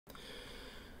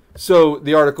So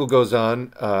the article goes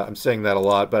on. I'm saying that a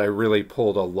lot, but I really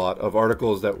pulled a lot of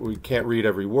articles that we can't read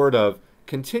every word of.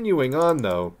 Continuing on,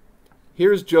 though,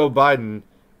 here's Joe Biden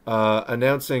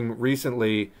announcing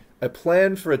recently a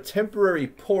plan for a temporary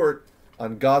port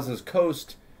on Gaza's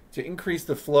coast to increase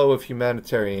the flow of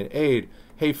humanitarian aid.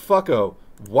 Hey, fucko,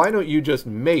 why don't you just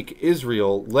make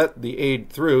Israel let the aid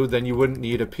through? Then you wouldn't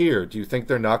need a pier. Do you think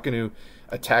they're not going to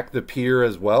attack the pier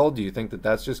as well? Do you think that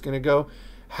that's just going to go?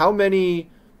 How many,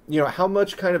 how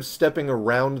much kind of stepping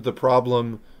around the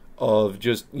problem of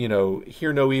just,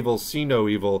 hear no evil, see no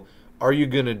evil are you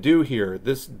going to do here?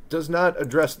 This does not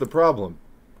address the problem.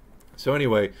 So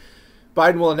anyway,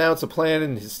 Biden will announce a plan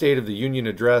in his State of the Union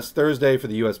address Thursday for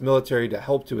the U.S. military to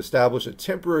help to establish a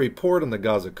temporary port on the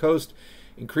Gaza coast,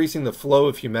 increasing the flow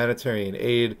of humanitarian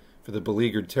aid for the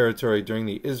beleaguered territory during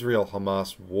the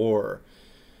Israel-Hamas war.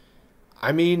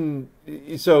 I mean,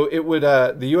 so it would,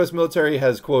 the U.S. military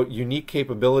has, quote, unique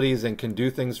capabilities and can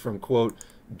do things from, quote,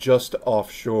 just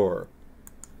offshore.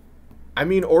 I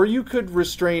mean, or you could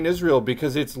restrain Israel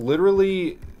because it's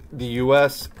literally the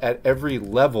U.S. at every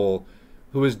level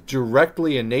who is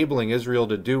directly enabling Israel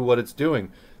to do what it's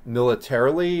doing.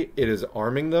 Militarily, it is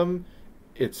arming them.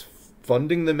 It's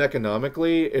funding them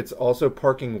economically. It's also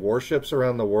parking warships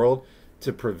around the world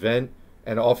to prevent,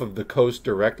 and off of the coast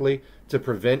directly, to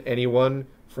prevent anyone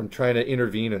from trying to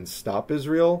intervene and stop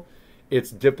Israel. It's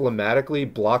diplomatically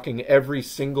blocking every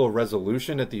single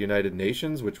resolution at the United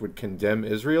Nations which would condemn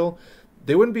Israel.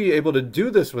 They wouldn't be able to do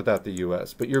this without the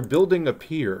U.S., but you're building a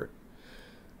pier.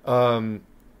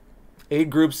 Aid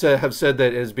groups have said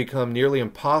that it has become nearly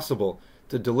impossible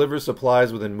to deliver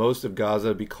supplies within most of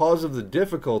Gaza because of the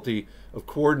difficulty of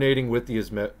coordinating with the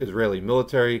Israeli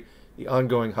military, the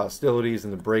ongoing hostilities,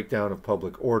 and the breakdown of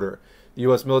public order. The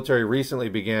U.S. military recently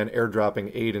began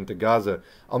airdropping aid into Gaza.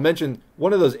 I'll mention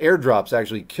one of those airdrops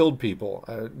actually killed people.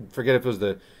 I forget if it was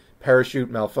the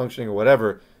parachute malfunctioning or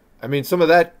whatever. I mean, some of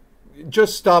that,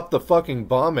 just stop the fucking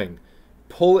bombing.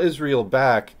 Pull Israel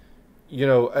back.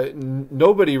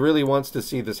 Nobody really wants to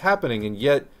see this happening, and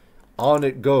yet on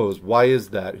it goes. Why is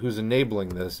that? Who's enabling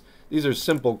this? These are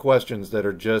simple questions that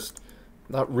are just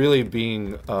not really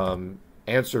being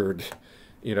answered,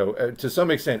 to some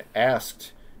extent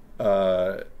asked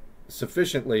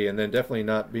sufficiently, and then definitely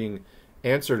not being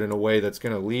answered in a way that's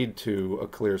going to lead to a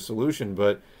clear solution.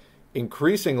 But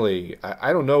increasingly,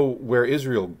 I don't know where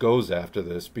Israel goes after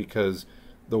this, because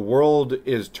the world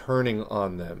is turning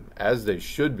on them, as they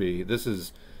should be. This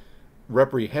is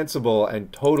reprehensible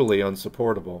and totally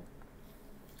unsupportable.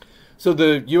 So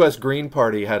the U.S. Green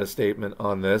Party had a statement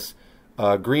on this.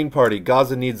 Green Party,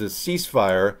 Gaza needs a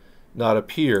ceasefire, not a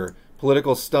pier.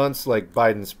 Political stunts like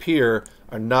Biden's pier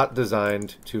are not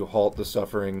designed to halt the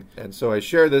suffering. And so I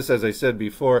share this, as I said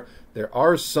before, there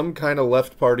are some kind of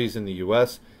left parties in the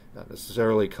U.S., not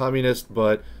necessarily communist,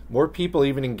 but more people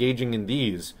even engaging in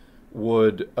these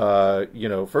would,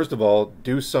 first of all,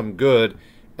 do some good,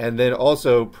 and then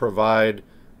also provide,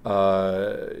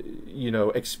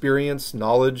 experience,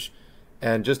 knowledge,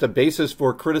 and just a basis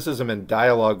for criticism and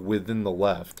dialogue within the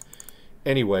left.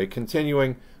 Anyway,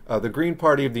 continuing, the Green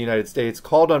Party of the United States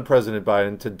called on President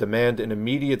Biden to demand an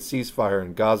immediate ceasefire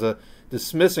in Gaza,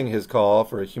 dismissing his call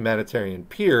for a humanitarian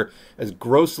pier as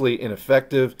grossly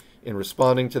ineffective in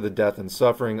responding to the death and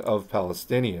suffering of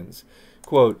Palestinians.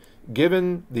 Quote,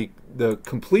 given the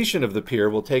completion of the pier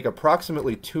will take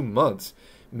approximately 2 months,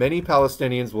 many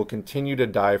Palestinians will continue to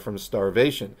die from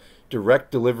starvation. Direct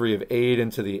delivery of aid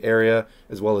into the area,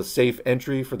 as well as safe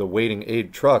entry for the waiting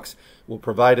aid trucks, will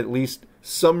provide at least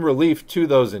some relief to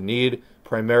those in need,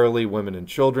 primarily women and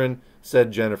children,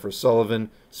 said Jennifer Sullivan,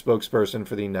 spokesperson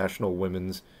for the National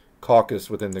Women's Caucus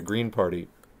within the Green Party.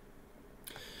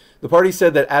 The party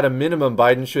said that at a minimum,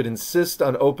 Biden should insist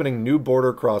on opening new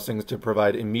border crossings to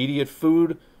provide immediate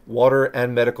food, water,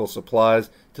 and medical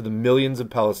supplies to the millions of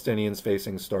Palestinians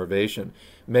facing starvation.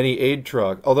 Many aid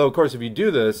trucks, although of course if you do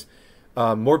this,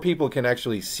 more people can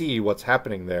actually see what's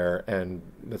happening there, and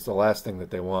that's the last thing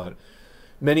that they want.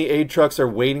 Many aid trucks are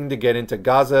waiting to get into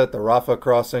Gaza at the Rafah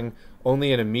crossing.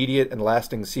 Only an immediate and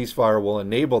lasting ceasefire will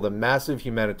enable the massive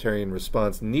humanitarian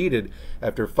response needed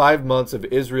after 5 months of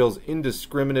Israel's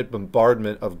indiscriminate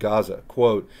bombardment of Gaza.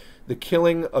 Quote, the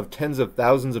killing of tens of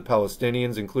thousands of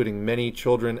Palestinians, including many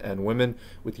children and women,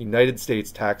 with United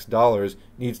States tax dollars,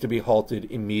 needs to be halted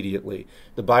immediately.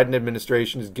 The Biden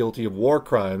administration is guilty of war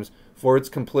crimes for its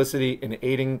complicity in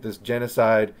aiding this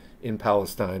genocide in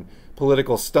Palestine.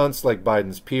 Political stunts like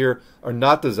Biden's pier are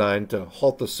not designed to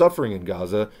halt the suffering in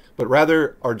Gaza, but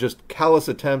rather are just callous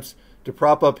attempts to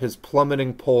prop up his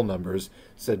plummeting poll numbers,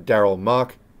 said Darrell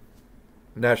Mock,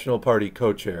 National Party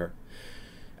co-chair.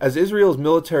 As Israel's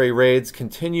military raids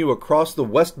continue across the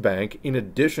West Bank, in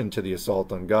addition to the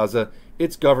assault on Gaza,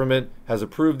 its government has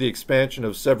approved the expansion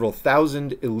of several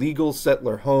thousand illegal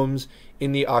settler homes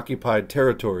in the occupied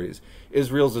territories.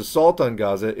 Israel's assault on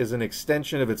Gaza is an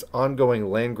extension of its ongoing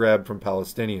land grab from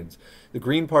Palestinians. The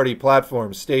Green Party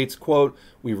platform states, quote,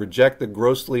 "We reject the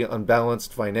grossly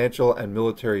unbalanced financial and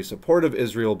military support of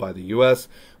Israel by the U.S.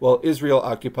 while Israel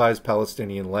occupies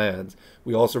Palestinian lands.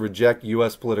 We also reject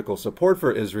U.S. political support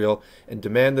for Israel and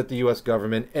demand that the U.S.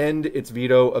 government end its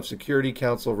veto of Security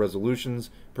Council resolutions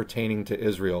pertaining to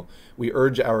Israel. We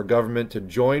urge our government to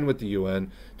join with the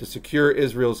UN to secure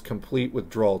Israel's complete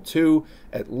withdrawal to,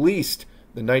 at least,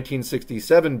 the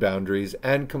 1967 boundaries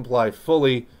and comply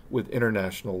fully with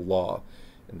international law."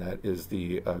 And that is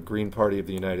the Green Party of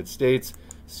the United States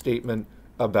statement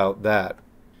about that.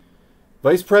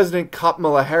 Vice President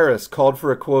Kamala Harris called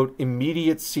for a, quote,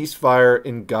 "immediate ceasefire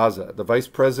in Gaza." The vice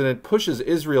president pushes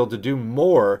Israel to do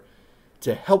more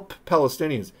to help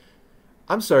Palestinians.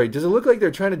 I'm sorry, does it look like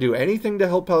they're trying to do anything to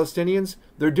help Palestinians?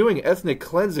 They're doing ethnic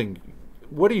cleansing.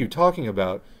 What are you talking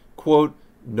about? Quote,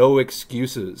 "no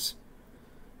excuses."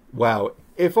 Wow,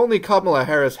 if only Kamala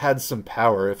Harris had some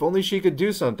power, if only she could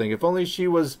do something, if only she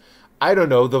was, I don't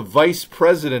know, the vice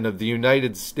president of the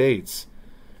United States.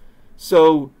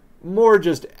 So, more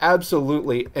just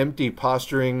absolutely empty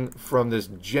posturing from this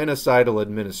genocidal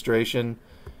administration.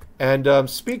 And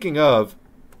speaking of,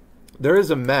 there is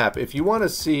a map. If you want to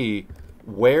see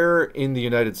where in the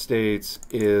United States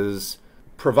is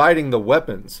providing the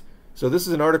weapons. So this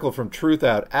is an article from Truth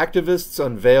Out. Activists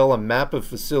unveil a map of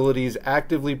facilities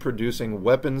actively producing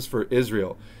weapons for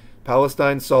Israel.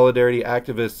 Palestine Solidarity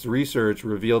activists' research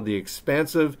revealed the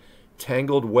expansive,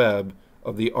 tangled web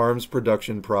of the arms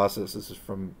production process. This is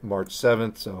from March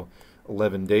 7th, so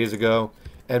 11 days ago.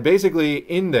 And basically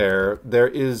in there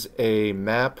is a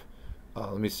map.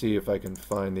 Let me see if I can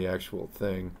find the actual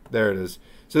thing. There it is.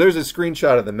 So there's a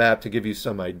screenshot of the map to give you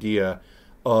some idea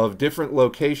of different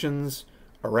locations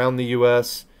around the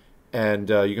U.S., and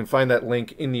you can find that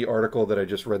link in the article that I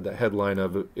just read the headline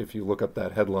of if you look up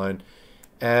that headline.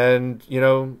 And, you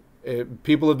know,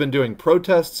 people have been doing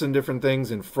protests and different things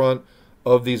in front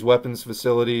of these weapons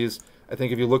facilities. I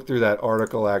think if you look through that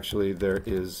article, actually, there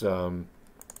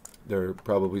are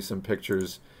probably some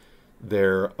pictures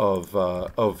there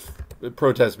of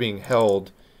protests being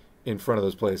held in front of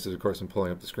those places. Of course, I'm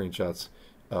pulling up the screenshots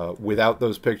without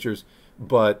those pictures.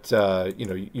 But, you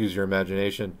know, use your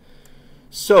imagination.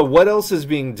 So what else is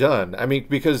being done? I mean,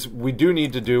 because we do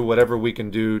need to do whatever we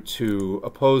can do to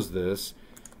oppose this.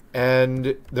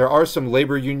 And there are some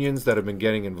labor unions that have been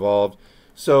getting involved.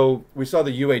 So we saw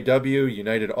the UAW,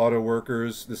 United Auto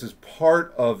Workers. This is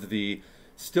part of the,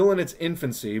 still in its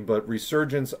infancy, but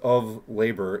resurgence of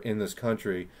labor in this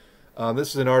country. This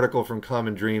is an article from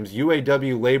Common Dreams.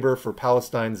 UAW labor for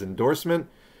Palestine's endorsement.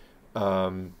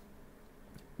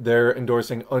 They're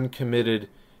endorsing uncommitted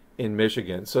in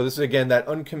Michigan. So this is, again, that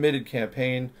uncommitted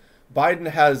campaign. Biden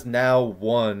has now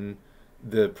won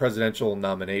the presidential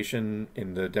nomination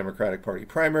in the Democratic Party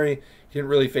primary. He didn't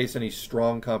really face any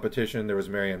strong competition. There was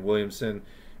Marianne Williamson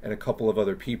and a couple of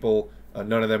other people.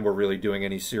 None of them were really doing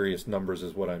any serious numbers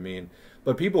is what I mean.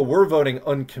 But people were voting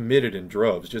uncommitted in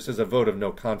droves, just as a vote of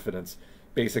no confidence,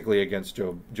 basically against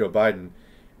Joe Biden.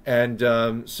 And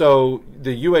so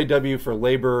the UAW for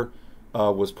labor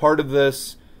was part of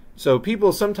this. So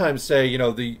people sometimes say, you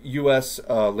know, the U.S.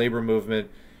 Labor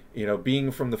movement, you know,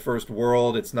 being from the first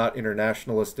world, it's not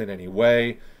internationalist in any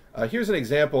way. Here's an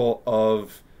example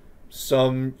of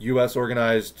some U.S.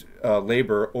 organized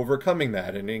labor overcoming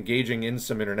that and engaging in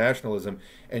some internationalism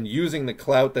and using the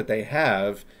clout that they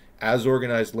have as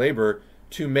organized labor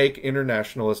to make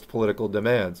internationalist political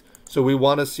demands. So we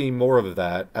want to see more of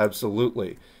that,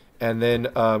 absolutely. And then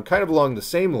kind of along the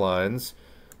same lines,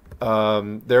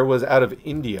 there was out of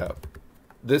India,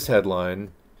 this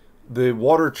headline: the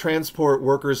Water Transport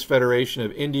Workers Federation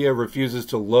of India refuses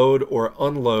to load or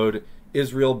unload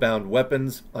Israel-bound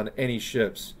weapons on any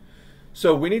ships.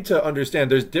 So we need to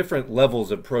understand there's different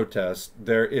levels of protest.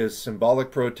 There is symbolic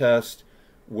protest,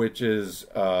 which is,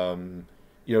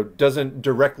 you know, doesn't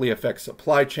directly affect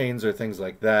supply chains or things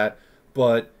like that.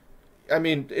 But, I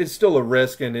mean, it's still a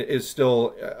risk, and it is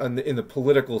still, in the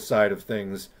political side of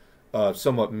things,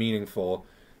 somewhat meaningful.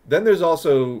 Then there's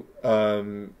also,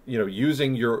 you know,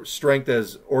 using your strength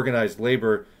as organized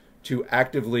labor to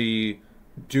actively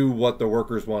do what the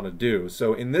workers want to do.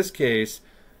 So in this case,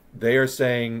 they are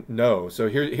saying no. So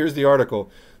here's the article.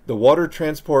 The Water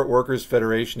Transport Workers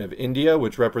Federation of India,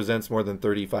 which represents more than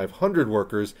 3,500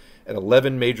 workers at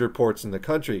 11 major ports in the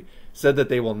country, said that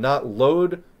they will not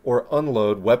load or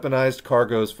unload weaponized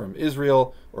cargoes from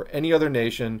Israel or any other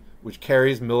nation which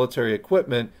carries military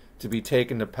equipment to be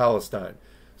taken to Palestine.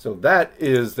 So that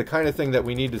is the kind of thing that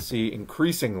we need to see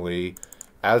increasingly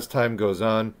as time goes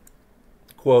on.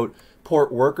 Quote,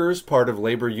 port workers, part of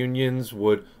labor unions,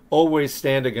 would always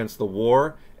stand against the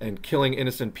war and killing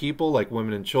innocent people like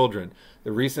women and children.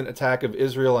 The recent attack of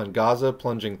Israel on Gaza,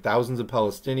 plunging thousands of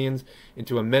Palestinians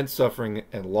into immense suffering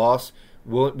and loss.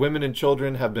 Women and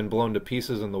children have been blown to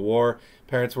pieces in the war.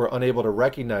 Parents were unable to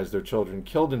recognize their children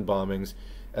killed in bombings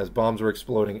as bombs were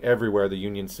exploding everywhere, the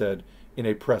union said in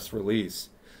a press release.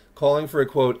 Calling for a,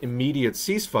 quote, immediate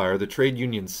ceasefire, the trade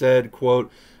union said,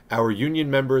 quote, our union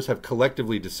members have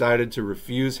collectively decided to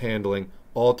refuse handling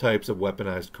all types of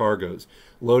weaponized cargoes.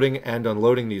 Loading and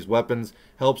unloading these weapons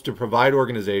helps to provide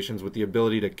organizations with the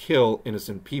ability to kill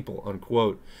innocent people,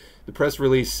 unquote. The press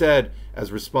release said,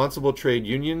 as responsible trade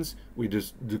unions, we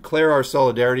declare our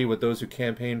solidarity with those who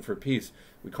campaign for peace.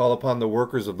 We call upon the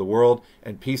workers of the world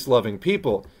and peace-loving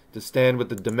people to stand with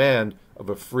the demand of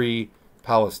a free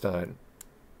Palestine.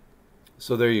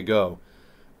 So there you go.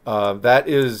 That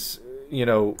is, you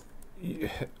know,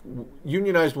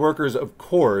 unionized workers, of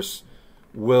course,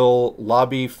 will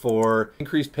lobby for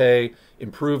increased pay,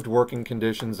 improved working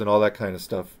conditions, and all that kind of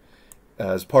stuff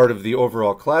as part of the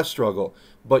overall class struggle.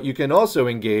 But you can also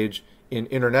engage in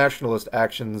internationalist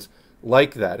actions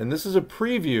like that. And this is a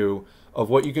preview of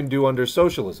what you can do under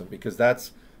socialism, because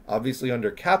that's obviously under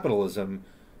capitalism,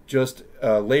 just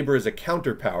labor is a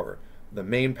counterpower. The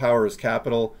main power is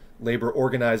capital. Labor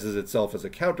organizes itself as a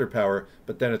counterpower,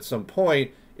 but then at some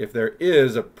point, if there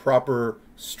is a proper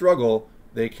struggle,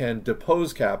 they can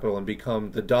depose capital and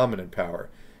become the dominant power,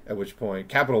 at which point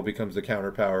capital becomes the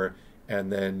counterpower,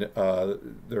 and then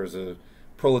there's a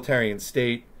proletarian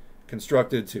state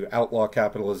constructed to outlaw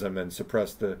capitalism and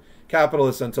suppress the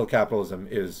capitalists until capitalism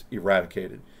is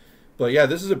eradicated. But yeah,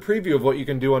 this is a preview of what you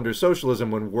can do under socialism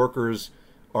when workers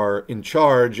are in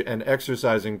charge and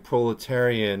exercising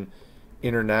proletarian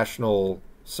international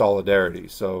solidarity.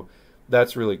 So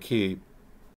that's really key.